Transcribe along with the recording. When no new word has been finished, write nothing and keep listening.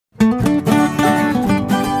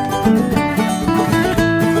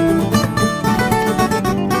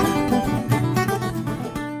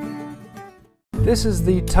This is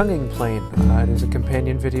the tonguing plane. It is a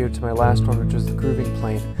companion video to my last one, which was the grooving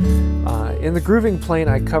plane. In the grooving plane,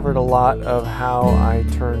 I covered a lot of how I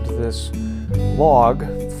turned this log,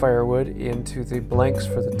 firewood, into the blanks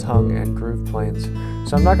for the tongue and groove planes.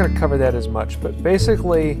 So I'm not going to cover that as much, but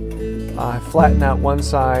basically flatten out one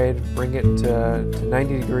side, bring it to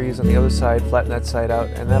 90 degrees on the other side, flatten that side out,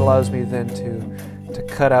 and that allows me then to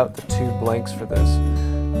cut out the two blanks for this.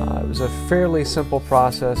 It was a fairly simple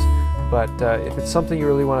process, but if it's something you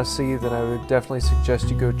really want to see, then I would definitely suggest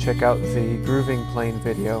you go check out the grooving plane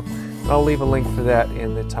video. I'll leave a link for that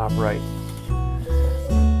in the top right.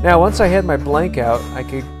 Now, once I had my blank out, I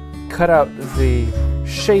could cut out the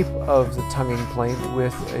shape of the tonguing plane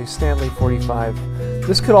with a Stanley 45.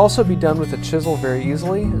 This could also be done with a chisel very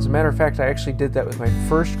easily. As a matter of fact, I actually did that with my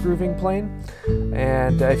first grooving plane,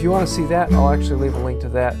 and if you want to see that, I'll actually leave a link to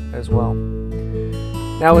that as well.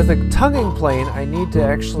 Now, with the tonguing plane, I need to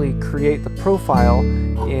actually create the profile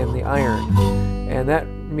in the iron, and that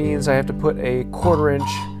means I have to put a 1/4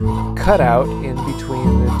 inch cutout in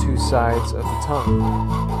between the two sides of the tongue.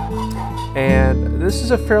 And this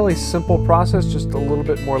is a fairly simple process, just a little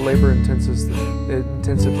bit more labor intensive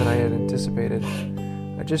than I had anticipated.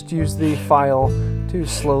 I just used the file to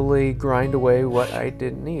slowly grind away what I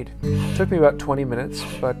didn't need. It took me about 20 minutes,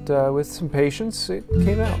 but with some patience, it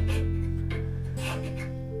came out.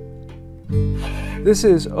 This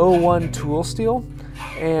is 01 tool steel,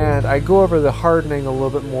 and I go over the hardening a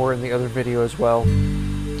little bit more in the other video as well.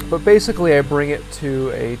 But basically I bring it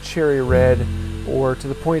to a cherry red, or to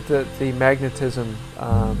the point that the magnetism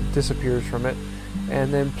disappears from it,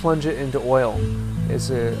 and then plunge it into oil.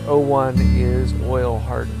 01 is oil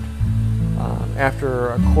hardened. After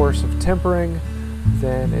a course of tempering,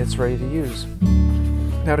 then it's ready to use.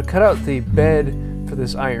 Now, to cut out the bed for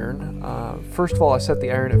this iron, first of all I set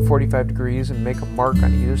the iron at 45 degrees and make a mark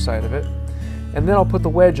on either side of it, and then I'll put the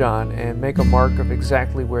wedge on and make a mark of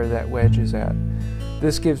exactly where that wedge is at.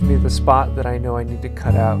 This gives me the spot that I know I need to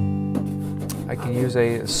cut out. I can use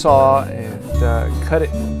a saw and cut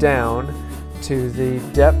it down to the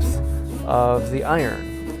depth of the iron.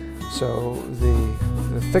 So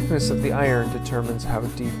the thickness of the iron determines how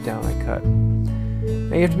deep down I cut.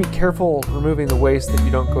 Now, you have to be careful removing the waste that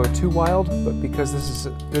you don't go too wild, but because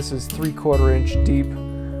this is 3/4 inch deep,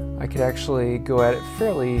 I could actually go at it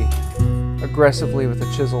fairly aggressively with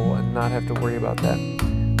a chisel and not have to worry about that.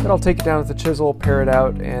 Then I'll take it down with the chisel, pare it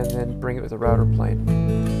out, and then bring it with a router plane.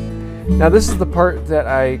 Now, this is the part that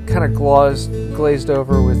I kind of glazed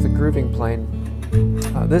over with the grooving plane.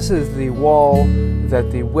 This is the wall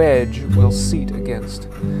that the wedge will seat against,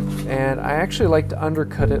 and I actually like to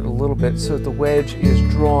undercut it a little bit so that the wedge is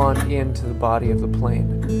drawn into the body of the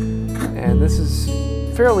plane. And this is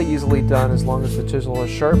fairly easily done. As long as the chisel is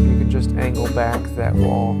sharp, you can just angle back that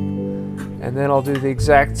wall. And then I'll do the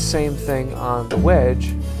exact same thing on the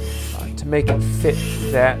wedge to make it fit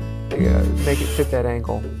that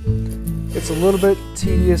angle. It's a little bit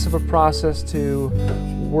tedious of a process to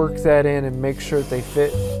work that in and make sure that they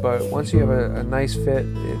fit, but once you have a nice fit,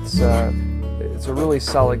 it's a really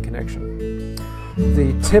solid connection.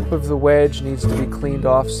 The tip of the wedge needs to be cleaned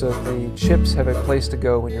off so the chips have a place to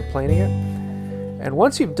go when you're planing it. And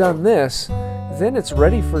once you've done this, then it's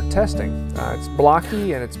ready for testing. It's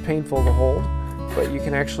blocky and it's painful to hold, but you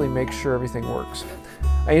can actually make sure everything works.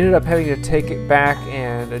 I ended up having to take it back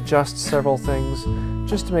and adjust several things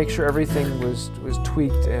just to make sure everything was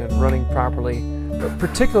tweaked and running properly, but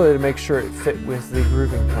particularly to make sure it fit with the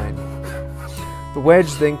grooving plane. The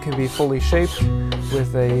wedge then can be fully shaped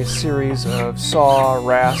with a series of saw,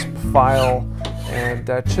 rasp, file, and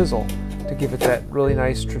chisel to give it that really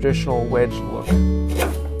nice traditional wedge look.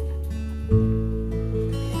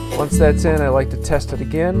 Once that's in, I like to test it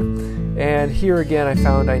again, and here again I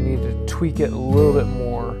found I needed to tweak it a little bit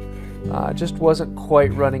more. Just wasn't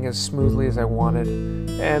quite running as smoothly as I wanted,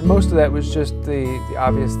 and most of that was just the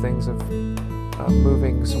obvious things of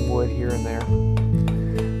moving some wood here and there.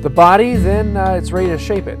 The body, then it's ready to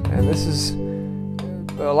shape it, and this is,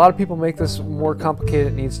 a lot of people make this more complicated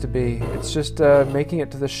than it needs to be. It's just making it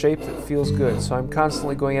to the shape that feels good. So I'm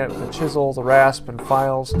constantly going at it with the chisel, the rasp, and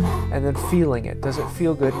files, and then feeling it. Does it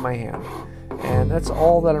feel good in my hand? And that's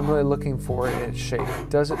all that I'm really looking for in its shape.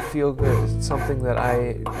 Does it feel good? Is it something that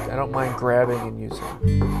I don't mind grabbing and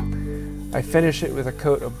using? I finish it with a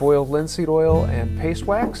coat of boiled linseed oil and paste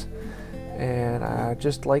wax, and I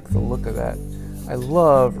just like the look of that. I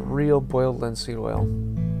love real boiled linseed oil.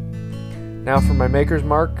 Now for my maker's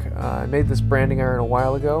mark, I made this branding iron a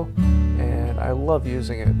while ago, and I love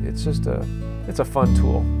using it. It's just it's a fun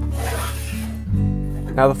tool.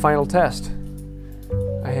 Now the final test.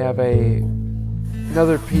 I have a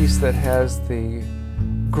another piece that has the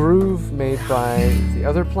groove made by the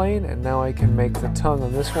other plane, and now I can make the tongue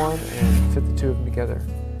on this one and fit the two of them together.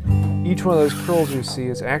 Each one of those curls you see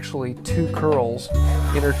is actually two curls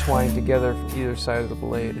intertwined together from either side of the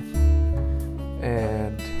blade.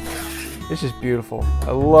 And it's just beautiful.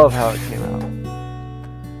 I love how it came out.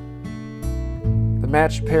 The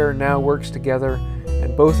matched pair now works together,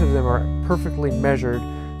 and both of them are perfectly measured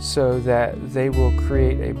so that they will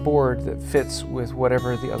create a board that fits with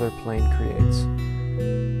whatever the other plane creates.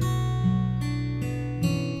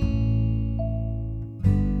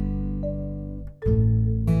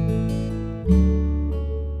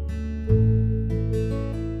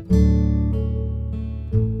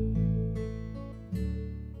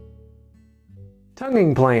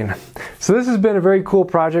 Tonguing plane. So this has been a very cool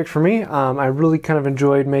project for me. I really kind of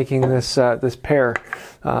enjoyed making this this pair.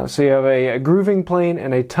 So you have a grooving plane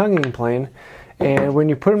and a tonguing plane, and when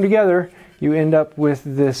you put them together, you end up with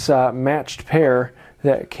this matched pair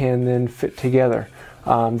that can then fit together.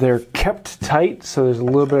 They're kept tight, so there's a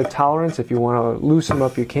little bit of tolerance. If you want to loosen them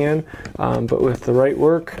up, you can, but with the right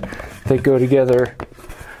work, they go together,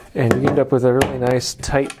 and you end up with a really nice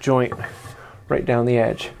tight joint right down the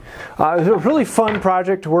edge. It was a really fun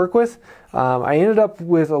project to work with. I ended up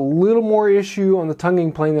with a little more issue on the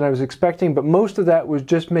tonguing plane than I was expecting, but most of that was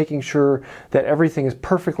just making sure that everything is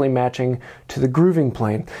perfectly matching to the grooving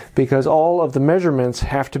plane, because all of the measurements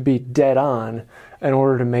have to be dead on in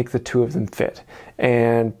order to make the two of them fit.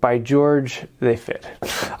 And by George, they fit.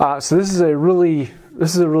 So this is a really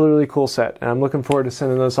cool set, and I'm looking forward to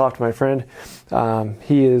sending those off to my friend.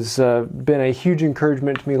 He has been a huge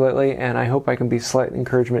encouragement to me lately, and I hope I can be a slight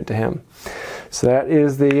encouragement to him. So that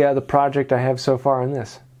is the project I have so far on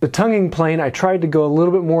this. The tonguing plane, I tried to go a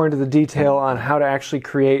little bit more into the detail on how to actually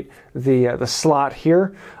create the slot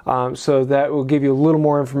here, so that will give you a little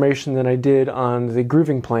more information than I did on the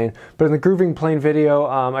grooving plane. But in the grooving plane video,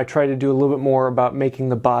 I tried to do a little bit more about making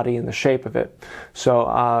the body and the shape of it.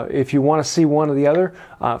 So if you want to see one or the other,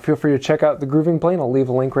 feel free to check out the grooving plane. I'll leave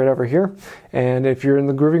a link right over here. And if you're in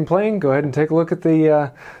the grooving plane, go ahead and take a look at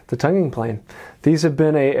the tonguing plane. These have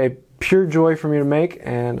been a pure joy for me to make,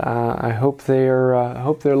 and I hope they're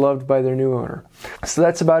loved by their new owner. So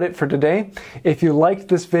that's about it for today. If you liked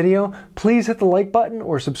this video, please hit the like button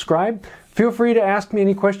or subscribe. Feel free to ask me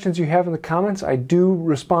any questions you have in the comments. I do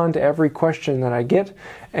respond to every question that I get,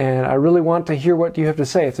 and I really want to hear what you have to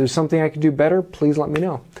say. If there's something I could do better, please let me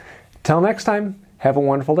know. Till next time, have a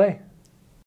wonderful day.